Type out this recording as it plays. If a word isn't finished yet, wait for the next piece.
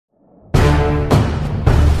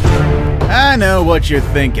I know what you're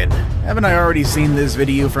thinking. Haven't I already seen this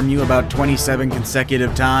video from you about 27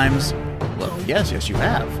 consecutive times? Well, yes you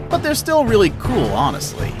have. But they're still really cool,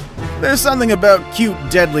 honestly. There's something about cute,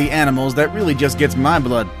 deadly animals that really just gets my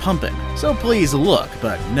blood pumping. So please look,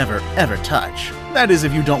 but never ever touch. That is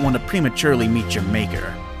if you don't want to prematurely meet your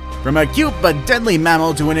maker. From a cute but deadly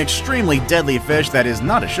mammal to an extremely deadly fish that is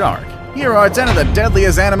not a shark, here are 10 of the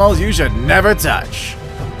deadliest animals you should never touch.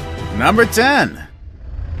 Number 10.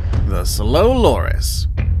 The slow loris.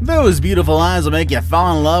 Those beautiful eyes will make you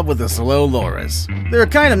fall in love with the slow loris. They're a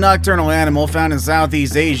kind of nocturnal animal found in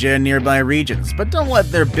Southeast Asia and nearby regions, but don't let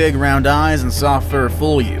their big round eyes and soft fur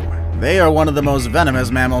fool you. They are one of the most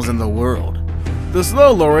venomous mammals in the world. The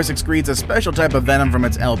slow loris excretes a special type of venom from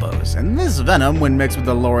its elbows, and this venom, when mixed with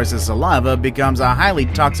the loris's saliva, becomes a highly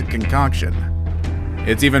toxic concoction.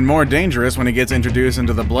 It's even more dangerous when it gets introduced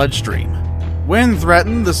into the bloodstream. When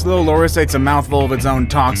threatened, the slow loris takes a mouthful of its own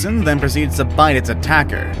toxin, then proceeds to bite its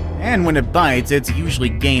attacker. And when it bites, it's usually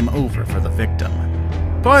game over for the victim.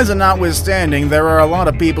 Poison notwithstanding, there are a lot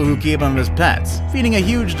of people who keep them as pets, feeding a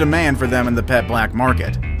huge demand for them in the pet black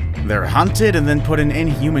market. They're hunted and then put in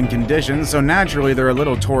inhuman conditions, so naturally they're a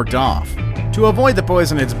little torqued off. To avoid the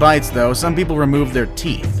poisonous bites, though, some people remove their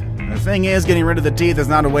teeth. The thing is, getting rid of the teeth is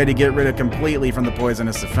not a way to get rid of completely from the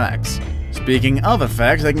poisonous effects. Speaking of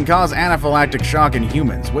effects, they can cause anaphylactic shock in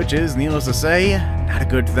humans, which is, needless to say, not a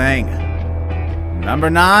good thing. Number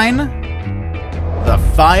 9. The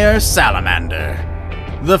fire salamander.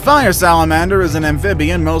 The fire salamander is an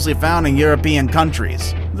amphibian mostly found in European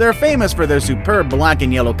countries. They're famous for their superb black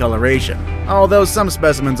and yellow coloration, although some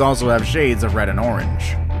specimens also have shades of red and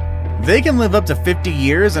orange. They can live up to 50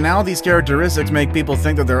 years, and all these characteristics make people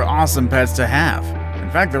think that they're awesome pets to have. In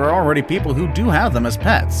fact, there are already people who do have them as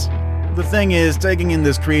pets. The thing is, taking in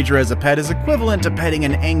this creature as a pet is equivalent to petting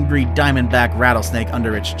an angry diamondback rattlesnake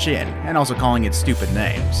under its chin, and also calling it stupid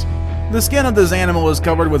names. The skin of this animal is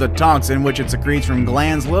covered with a toxin which it secretes from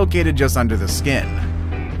glands located just under the skin.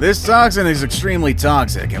 This toxin is extremely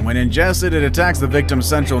toxic, and when ingested it attacks the victim's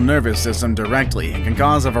central nervous system directly and can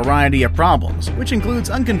cause a variety of problems, which includes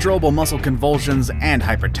uncontrollable muscle convulsions and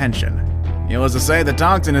hypertension. Needless to say, the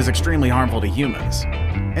toxin is extremely harmful to humans.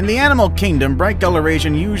 In the animal kingdom, bright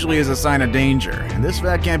coloration usually is a sign of danger, and this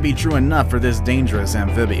fact can't be true enough for this dangerous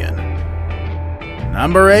amphibian.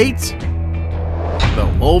 Number 8.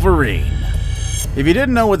 The Wolverine. If you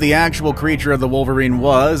didn't know what the actual creature of the Wolverine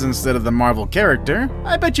was instead of the Marvel character,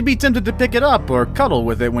 I bet you'd be tempted to pick it up or cuddle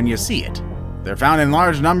with it when you see it. They're found in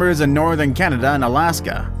large numbers in northern Canada and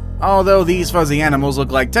Alaska. Although these fuzzy animals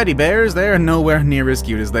look like teddy bears, they're nowhere near as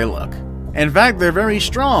cute as they look. In fact, they're very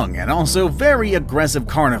strong and also very aggressive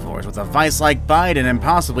carnivores with a vice-like bite and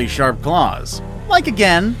impossibly sharp claws. Like,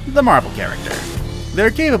 again, the Marvel character. They're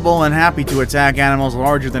capable and happy to attack animals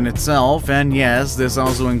larger than itself, and yes, this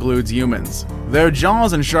also includes humans. Their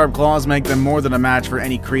jaws and sharp claws make them more than a match for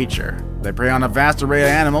any creature. They prey on a vast array of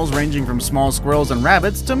animals ranging from small squirrels and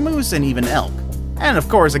rabbits to moose and even elk. And of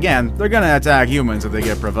course, again, they're gonna attack humans if they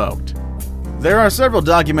get provoked. There are several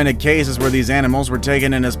documented cases where these animals were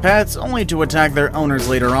taken in as pets only to attack their owners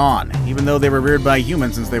later on, even though they were reared by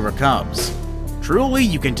humans since they were cubs. Truly,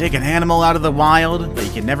 you can take an animal out of the wild, but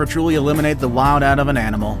you can never truly eliminate the wild out of an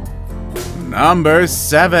animal. Number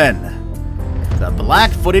 7. The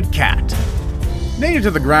black-footed cat. Native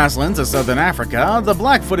to the grasslands of southern Africa, the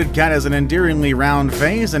black-footed cat has an endearingly round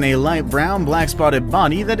face and a light brown black-spotted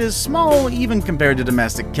body that is small even compared to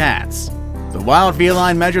domestic cats. The wild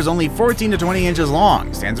feline measures only 14 to 20 inches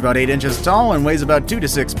long, stands about 8 inches tall, and weighs about 2 to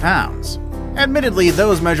 6 pounds. Admittedly,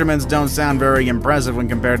 those measurements don't sound very impressive when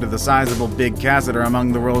compared to the sizable big cats that are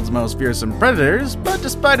among the world's most fearsome predators, but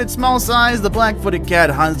despite its small size, the black-footed cat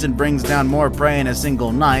hunts and brings down more prey in a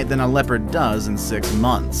single night than a leopard does in 6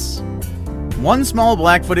 months. One small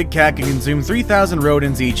black-footed cat can consume 3,000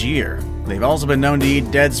 rodents each year. They've also been known to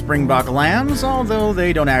eat dead springbok lambs, although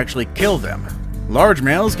they don't actually kill them. Large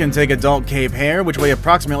males can take adult Cape hare, which weigh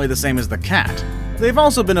approximately the same as the cat. They've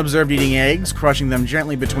also been observed eating eggs, crushing them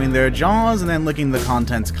gently between their jaws, and then licking the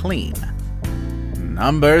contents clean.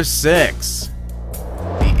 Number 6.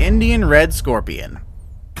 The Indian red scorpion.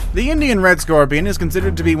 The Indian red scorpion is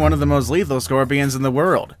considered to be one of the most lethal scorpions in the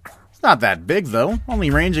world. It's not that big though, only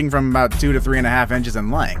ranging from about 2 to 3.5 inches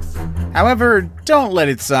in length. However, don't let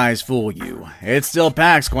its size fool you. It still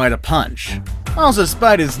packs quite a punch. Also,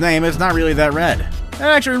 despite its name, it's not really that red. It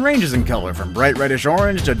actually ranges in color from bright reddish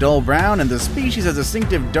orange to dull brown, and the species has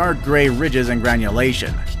distinctive dark gray ridges and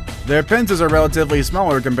granulation. Their pincers are relatively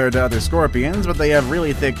smaller compared to other scorpions, but they have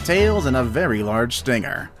really thick tails and a very large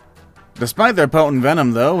stinger. Despite their potent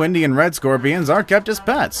venom though, Indian red scorpions are kept as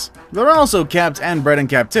pets. They're also kept and bred in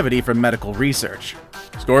captivity for medical research.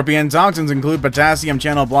 Scorpion toxins include potassium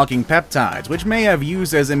channel blocking peptides, which may have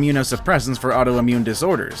use as immunosuppressants for autoimmune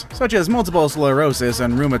disorders, such as multiple sclerosis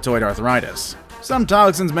and rheumatoid arthritis. Some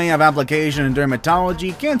toxins may have application in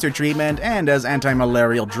dermatology, cancer treatment, and as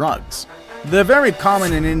anti-malarial drugs. They're very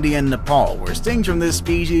common in India and Nepal, where stings from this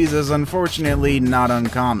species is unfortunately not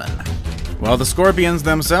uncommon. While the scorpions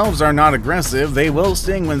themselves are not aggressive, they will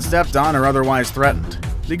sting when stepped on or otherwise threatened.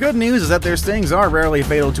 The good news is that their stings are rarely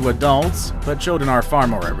fatal to adults, but children are far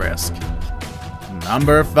more at risk.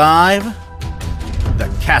 Number 5.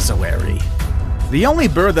 The cassowary. The only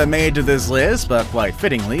bird that made it to this list, but quite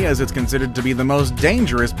fittingly, as it's considered to be the most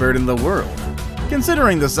dangerous bird in the world.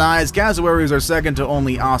 Considering the size, cassowaries are second to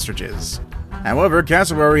only ostriches. However,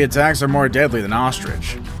 cassowary attacks are more deadly than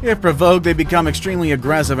ostrich. If provoked, they become extremely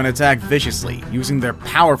aggressive and attack viciously, using their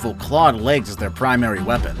powerful clawed legs as their primary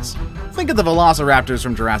weapons. Think of the velociraptors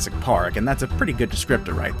from Jurassic Park, and that's a pretty good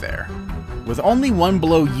descriptor right there. With only one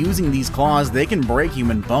blow using these claws, they can break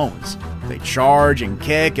human bones. They charge and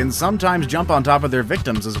kick, and sometimes jump on top of their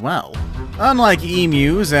victims as well. Unlike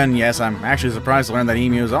emus, and yes, I'm actually surprised to learn that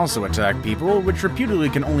emus also attack people, which reputedly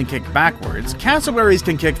can only kick backwards, cassowaries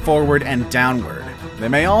can kick forward and downward. They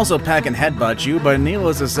may also peck and headbutt you, but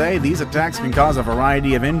needless to say, these attacks can cause a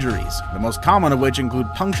variety of injuries, the most common of which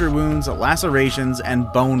include puncture wounds, lacerations,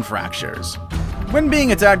 and bone fractures. When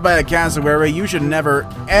being attacked by a cassowary, you should never,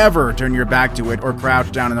 ever turn your back to it or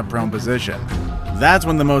crouch down in a prone position. That's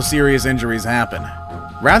when the most serious injuries happen.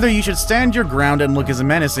 Rather, you should stand your ground and look as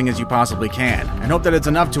menacing as you possibly can, and hope that it's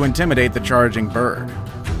enough to intimidate the charging bird.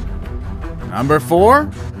 Number 4.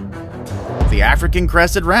 The African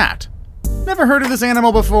crested rat. Never heard of this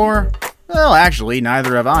animal before? Well, actually,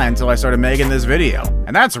 neither have I until I started making this video,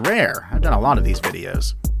 and that's rare. I've done a lot of these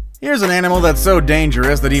videos. Here's an animal that's so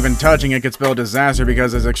dangerous that even touching it could spell disaster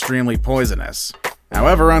because it's extremely poisonous.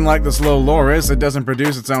 However, unlike the slow loris, it doesn't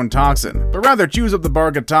produce its own toxin, but rather chews up the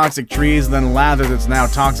bark of toxic trees and then lathers its now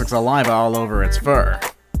toxic saliva all over its fur.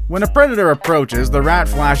 When a predator approaches, the rat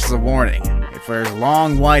flashes a warning. It flares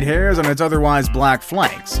long white hairs on its otherwise black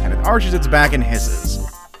flanks, and it arches its back and hisses.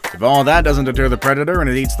 If all that doesn't deter the predator and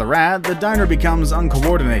it eats the rat, the diner becomes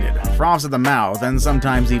uncoordinated, froths at the mouth, and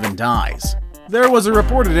sometimes even dies. There was a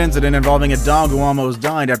reported incident involving a dog who almost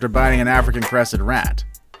died after biting an African crested rat.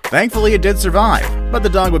 Thankfully, it did survive, but the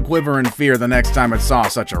dog would quiver in fear the next time it saw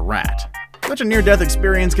such a rat. Such a near-death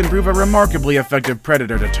experience can prove a remarkably effective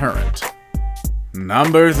predator deterrent.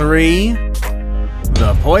 Number 3.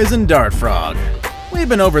 The poison dart frog. We've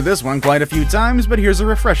been over this one quite a few times, but here's a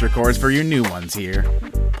refresher course for you new ones here.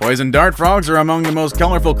 Poison dart frogs are among the most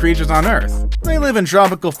colorful creatures on Earth. They live in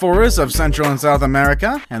tropical forests of Central and South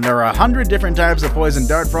America, and there are 100 different types of poison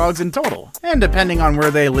dart frogs in total. And depending on where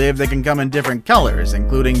they live, they can come in different colors,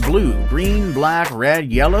 including blue, green, black,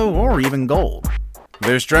 red, yellow, or even gold.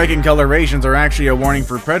 Their striking colorations are actually a warning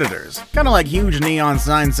for predators, kinda like huge neon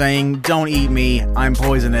signs saying, "Don't eat me, I'm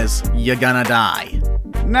poisonous, you're gonna die."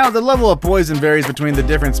 Now, the level of poison varies between the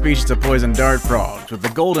different species of poison dart frogs, with the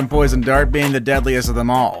golden poison dart being the deadliest of them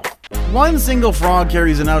all. One single frog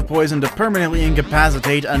carries enough poison to permanently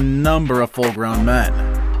incapacitate a number of full-grown men.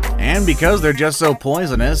 And because they're just so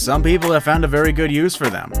poisonous, some people have found a very good use for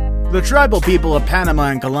them. The tribal people of Panama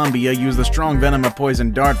and Colombia use the strong venom of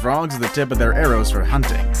poison dart frogs as the tip of their arrows for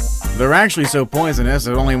hunting. They're actually so poisonous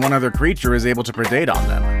that only one other creature is able to predate on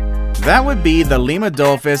them. That would be the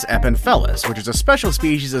Limodolphus epiphyllus, which is a special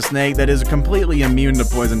species of snake that is completely immune to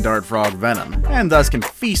poison dart frog venom, and thus can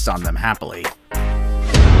feast on them happily.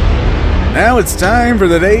 Now it's time for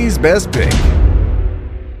the day's best pick.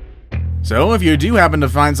 So if you do happen to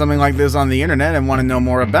find something like this on the internet and want to know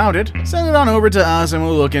more about it, send it on over to us and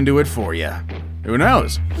we'll look into it for you. Who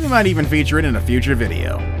knows, we might even feature it in a future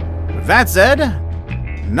video. With that said,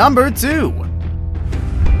 number 2.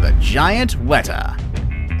 The giant weta.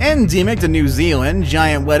 Endemic to New Zealand,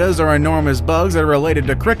 giant wetas are enormous bugs that are related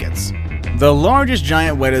to crickets. The largest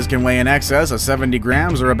giant wetas can weigh in excess of 70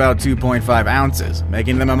 grams or about 2.5 ounces,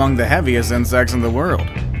 making them among the heaviest insects in the world.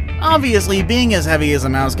 Obviously, being as heavy as a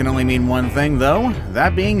mouse can only mean one thing though,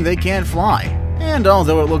 that being they can't fly. And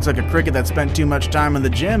although it looks like a cricket that spent too much time in the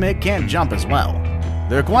gym, it can't jump as well.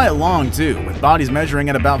 They're quite long too, with bodies measuring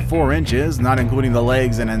at about 4 inches, not including the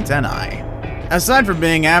legs and antennae. Aside from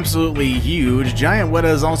being absolutely huge, giant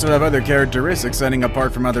wetas also have other characteristics setting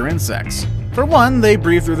apart from other insects. For one, they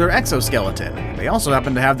breathe through their exoskeleton. They also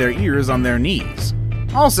happen to have their ears on their knees.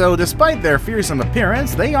 Also, despite their fearsome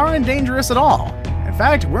appearance, they aren't dangerous at all. In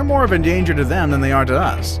fact, we're more of a danger to them than they are to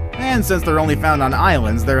us. And since they're only found on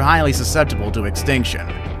islands, they're highly susceptible to extinction.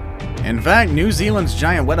 In fact, New Zealand's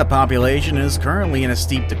giant weta population is currently in a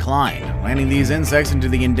steep decline, landing these insects into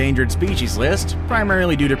the endangered species list,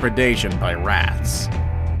 primarily due to predation by rats.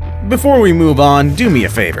 Before we move on, do me a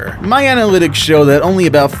favor. My analytics show that only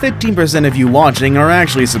about 15% of you watching are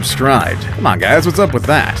actually subscribed. Come on guys, what's up with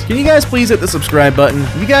that? Can you guys please hit the subscribe button?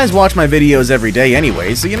 You guys watch my videos every day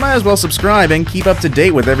anyway, so you might as well subscribe and keep up to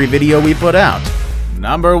date with every video we put out.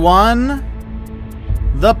 Number 1.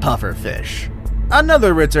 The pufferfish.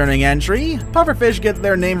 Another returning entry. Pufferfish get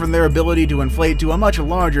their name from their ability to inflate to a much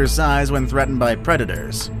larger size when threatened by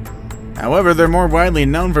predators. However, they're more widely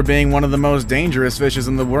known for being one of the most dangerous fishes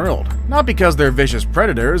in the world. Not because they're vicious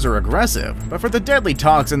predators or aggressive, but for the deadly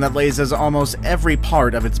toxin that lasers almost every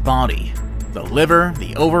part of its body. The liver,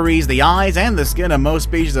 the ovaries, the eyes, and the skin of most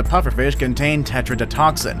species of pufferfish contain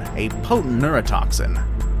tetrodotoxin, a potent neurotoxin.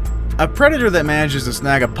 A predator that manages to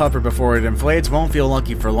snag a puffer before it inflates won't feel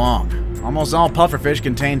lucky for long. Almost all pufferfish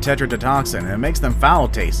contain tetrodotoxin, and it makes them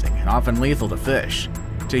foul-tasting and often lethal to fish.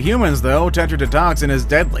 To humans, though, tetrodotoxin is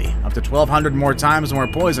deadly, up to 1,200 more times more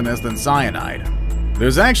poisonous than cyanide.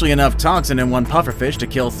 There's actually enough toxin in one pufferfish to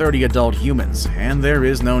kill 30 adult humans, and there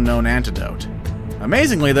is no known antidote.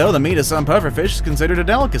 Amazingly, though, the meat of some pufferfish is considered a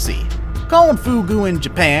delicacy. Called fugu in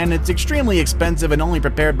Japan, it's extremely expensive and only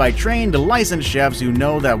prepared by trained, licensed chefs who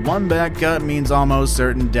know that one bad cut means almost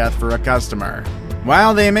certain death for a customer.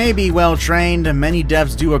 While they may be well trained, many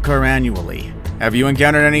deaths do occur annually. Have you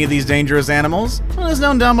encountered any of these dangerous animals? Let us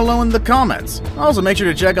know down below in the comments. Also, make sure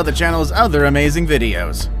to check out the channel's other amazing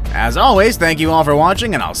videos. As always, thank you all for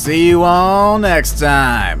watching, and I'll see you all next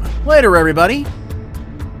time. Later, everybody!